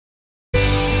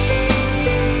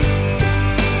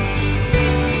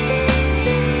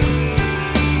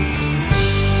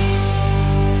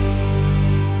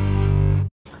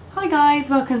guys,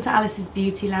 welcome to Alice's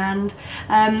Beautyland.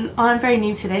 I'm very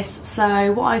new to this,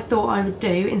 so what I thought I would do,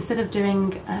 instead of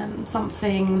doing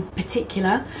something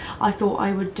particular, I thought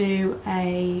I would do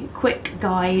a quick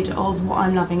guide of what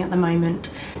I'm loving at the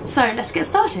moment. So let's get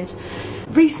started.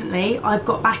 Recently I've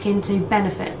got back into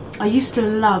Benefit. I used to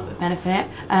love Benefit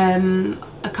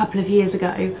a couple of years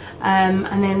ago,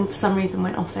 and then for some reason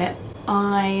went off it.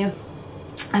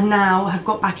 And now have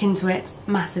got back into it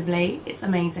massively. It's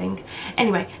amazing.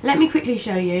 Anyway, let me quickly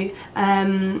show you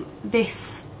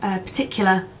this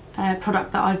particular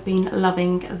product that I've been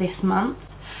loving this month,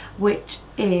 which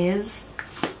is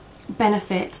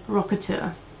Benefit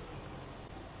Rockateur.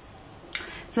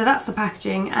 So that's the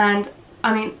packaging, and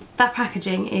I mean, that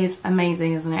packaging is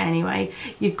amazing, isn't it? Anyway,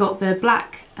 you've got the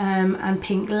black and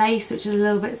pink lace, which is a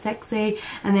little bit sexy,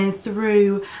 and then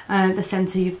through the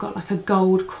centre you've got like a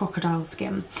gold crocodile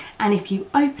skin, and if you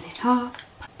open it up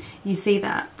you see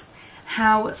that.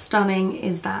 How stunning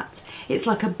is that? It's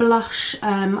like a blush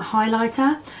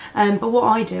highlighter, but what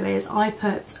I do is I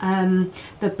put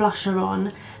the blusher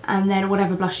on, and then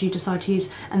whatever blush you decide to use,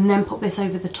 and then pop this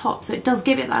over the top, so it does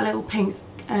give it that little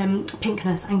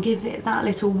pinkness and give it that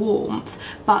little warmth,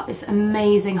 but this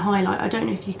amazing highlight. I don't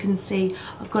know if you can see,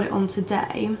 I've got it on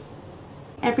today.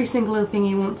 Every single little thing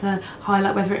you want to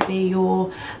highlight, whether it be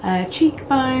your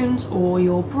cheekbones or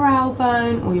your brow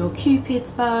bone or your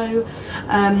cupid's bow,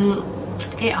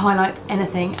 it highlights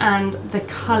anything, and the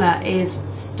colour is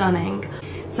stunning.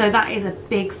 So that is a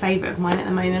big favourite of mine at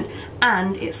the moment,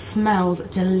 and it smells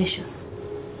delicious.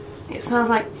 It smells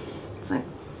like, it's like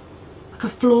a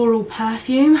floral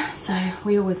perfume, so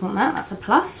we always want that. That's a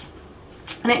plus.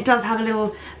 And it does have a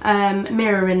little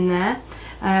mirror in there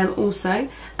also,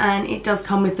 and it does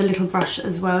come with the little brush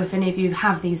as well, if any of you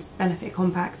have these Benefit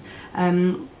compacts,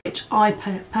 which I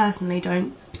personally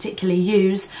don't particularly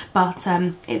use, but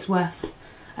it's worth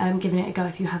giving it a go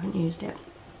if you haven't used it.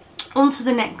 On to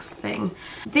the next thing.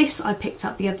 This I picked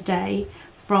up the other day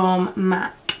from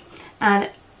MAC, and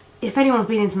if anyone's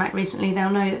been into MAC recently, they'll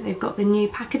know that they've got the new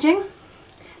packaging.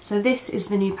 So this is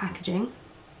the new packaging,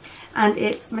 and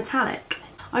it's metallic.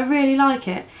 I really like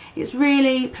it. It's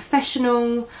really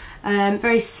professional,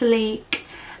 very sleek,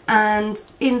 and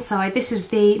inside this is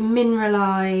the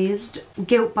mineralised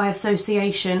Guilt by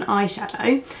Association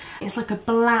eyeshadow. It's like a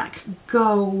black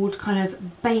gold kind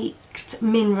of baked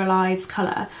mineralised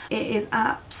colour. It is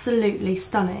absolutely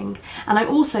stunning, and I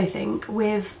also think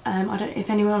with I don't know if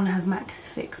anyone has MAC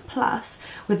Fix Plus,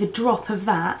 with a drop of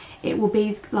that it will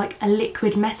be like a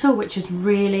liquid metal, which is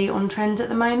really on trend at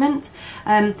the moment.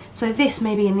 So this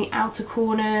may be in the outer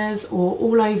corners or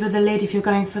all over the lid if you're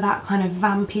going for that kind of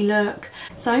vampy look.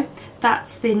 So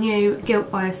that's the new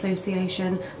Guilt by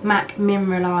Association MAC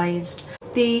Mineralised.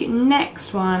 The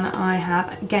next one I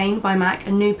have, again by MAC,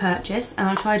 a new purchase, and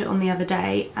I tried it on the other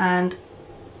day and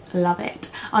love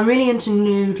it. I'm really into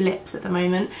nude lips at the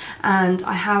moment, and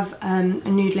I have a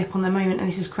nude lip on the moment, and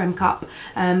this is Creme Cup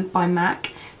by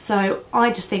MAC. So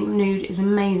I just think nude is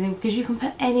amazing because you can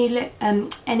put any lip,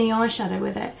 any eyeshadow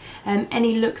with it,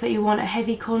 any look that you want, a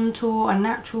heavy contour, a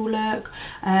natural look,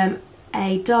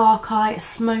 a dark eye, a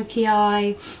smoky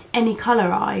eye, any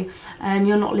colour eye,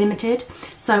 you're not limited.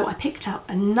 So I picked up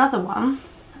another one,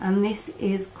 and this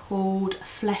is called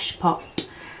Fleshpot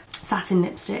Satin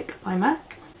Lipstick by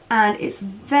MAC, and it's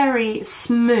very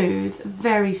smooth,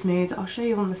 very smooth. I'll show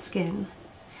you on the skin,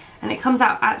 and it comes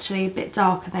out actually a bit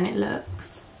darker than it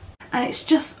looks, and it's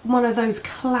just one of those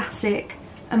classic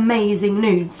amazing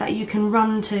nudes that you can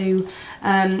run to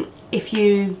if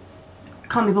you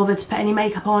can't be bothered to put any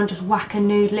makeup on, just whack a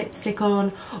nude lipstick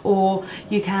on, or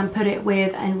you can put it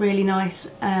with a really nice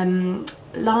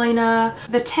liner.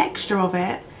 The texture of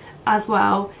it as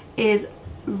well is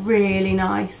really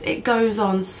nice. It goes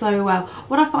on so well.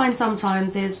 What I find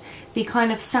sometimes is the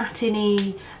kind of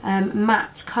satiny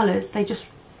matte colours, they just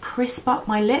crisp up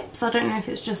my lips. I don't know if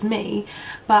it's just me,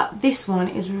 but this one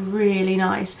is really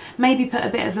nice. Maybe put a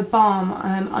bit of a balm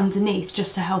underneath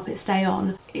just to help it stay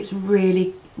on. It's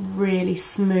really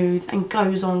smooth and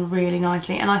goes on really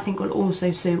nicely, and I think will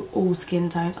also suit all skin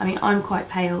tones. I mean, I'm quite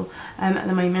pale at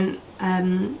the moment.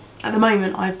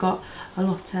 I've got a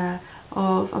lot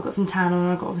I've got some tan on,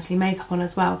 and I've got obviously makeup on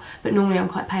as well, but normally I'm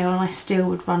quite pale and I still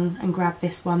would run and grab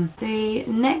this one. The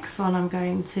next one I'm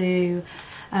going to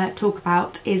talk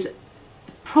about is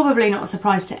probably not a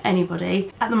surprise to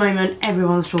anybody. At the moment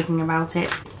everyone's talking about it.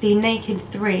 The Naked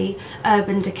 3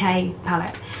 Urban Decay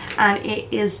palette, and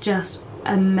it is just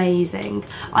amazing.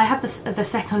 I have the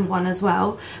second one as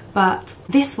well, but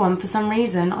this one for some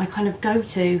reason I kind of go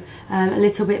to a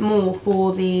little bit more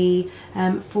for the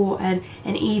for an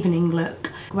evening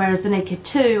look, whereas the Naked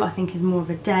 2 I think is more of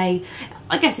a day.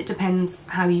 I guess it depends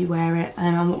how you wear it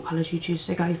and what colours you choose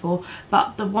to go for,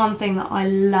 but the one thing that I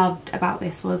loved about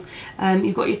this was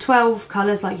you've got your 12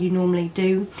 colours like you normally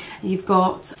do. You've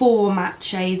got 4 matte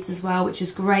shades as well, which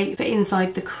is great for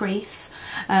inside the crease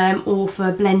or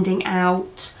for blending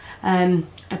out a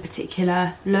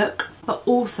particular look. But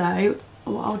also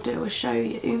what I'll do is show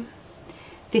you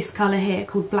this colour here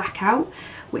called Blackout,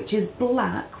 which is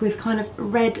black with kind of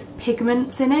red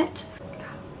pigments in it.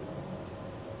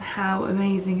 How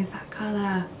amazing is that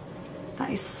colour? That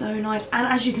is so nice, and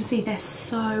as you can see they're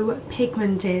so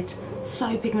pigmented, so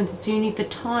you need the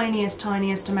tiniest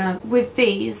amount. With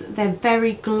these, they're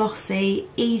very glossy,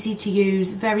 easy to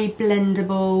use, very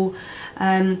blendable.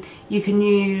 You can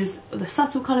use the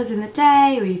subtle colours in the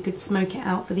day, or you could smoke it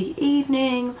out for the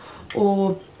evening,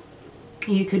 or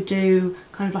you could do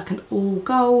kind of like an all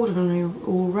gold or an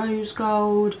all rose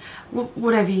gold,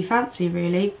 whatever you fancy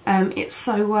really. It's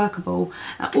so workable.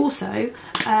 Also,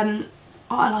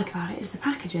 what I like about it is the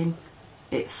packaging.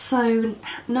 It's so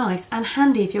nice and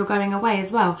handy if you're going away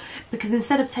as well, because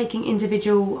instead of taking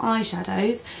individual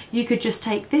eyeshadows, you could just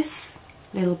take this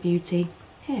little beauty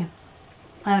here.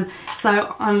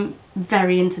 So I'm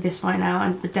very into this right now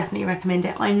and would definitely recommend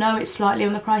it. I know it's slightly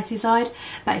on the pricey side,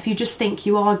 but if you just think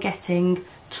you are getting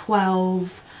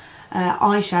 12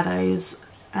 eyeshadows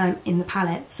in the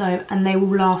palette, and they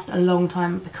will last a long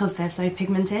time because they're so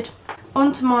pigmented.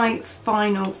 On to my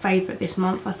final favourite this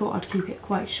month, I thought I'd keep it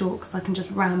quite short because I can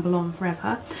just ramble on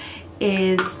forever,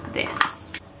 is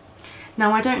this.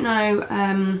 Now I don't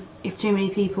know if too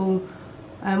many people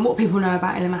what people know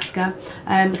about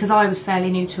Illamasqua, because I was fairly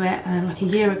new to it like a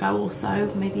year ago or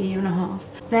so, maybe a year and a half.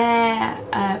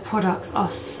 Their products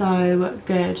are so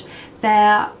good.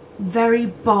 They're very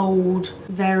bold,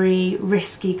 very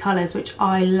risky colours, which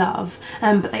I love,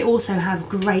 but they also have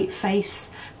great face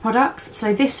products.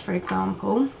 So this, for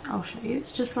example, I'll show you,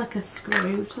 it's just like a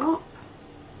screw top,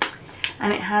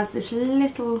 and it has this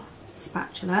little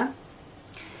spatula,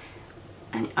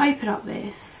 and you open up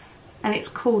this, and it's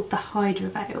called the Hydra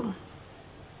Veil,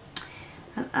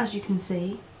 and as you can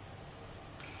see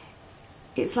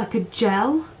it's like a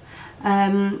gel,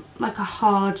 like a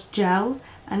hard gel,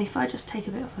 and if I just take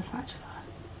a bit off a spatula,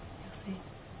 you'll see.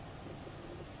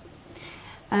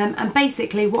 And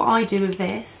basically what I do with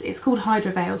this, it's called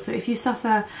Hydra Veil, so if you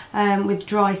suffer with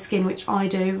dry skin, which I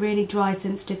do, really dry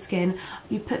sensitive skin,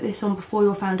 you put this on before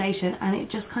your foundation and it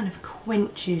just kind of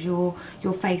quenches your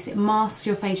face. It masks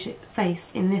your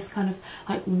face in this kind of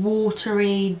like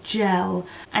watery gel,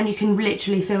 and you can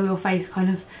literally feel your face kind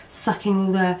of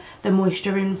sucking all the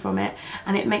moisture in from it,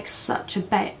 and it makes such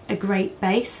a great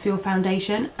base for your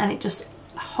foundation, and it just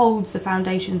holds the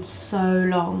foundation so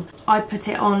long. I put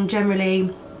it on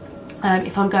generally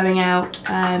if I'm going out,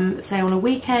 say on a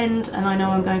weekend, and I know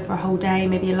I'm going for a whole day,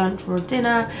 maybe a lunch or a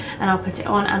dinner, and I'll put it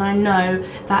on, and I know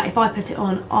that if I put it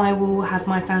on, I will have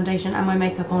my foundation and my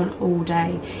makeup on all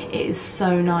day. It is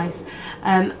so nice.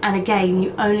 And again,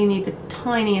 you only need the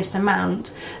tiniest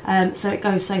amount, so it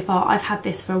goes so far. I've had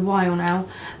this for a while now,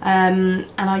 and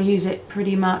I use it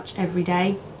pretty much every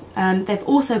day. They've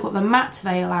also got the matte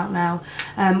veil out now,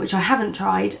 which I haven't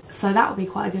tried, so that will be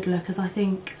quite a good look, as I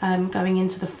think going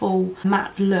into the full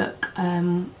matte look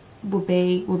will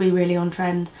be really on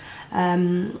trend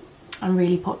and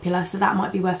really popular, so that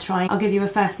might be worth trying. I'll give you a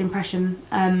first impression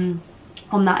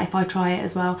on that if I try it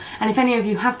as well, and if any of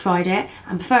you have tried it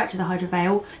and prefer it to the Hydra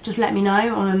Veil, just let me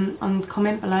know on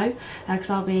comment below, because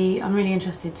I'm really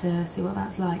interested to see what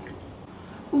that's like.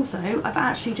 Also, I've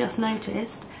actually just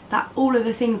noticed that all of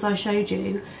the things I showed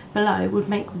you below would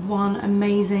make one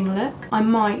amazing look. I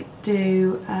might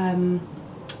do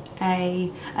a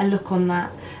look on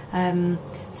that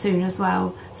soon as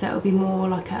well, so it'll be more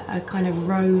like a kind of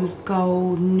rose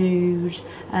gold nude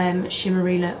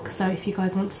shimmery look. So if you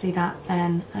guys want to see that,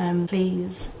 then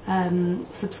please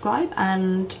subscribe,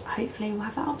 and hopefully we'll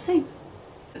have that up soon.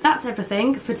 That's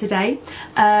everything for today.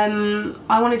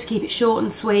 I wanted to keep it short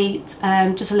and sweet,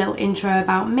 just a little intro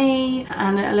about me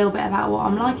and a little bit about what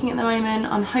I'm liking at the moment.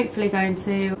 I'm hopefully going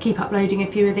to keep uploading a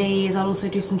few of these. I'll also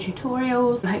do some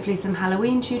tutorials, hopefully some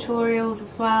Halloween tutorials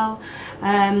as well.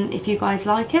 If you guys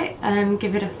like it,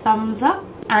 give it a thumbs up,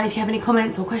 and if you have any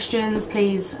comments or questions,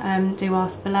 please do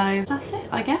ask below. That's it,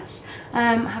 I guess.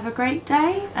 Have a great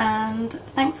day, and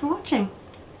thanks for watching.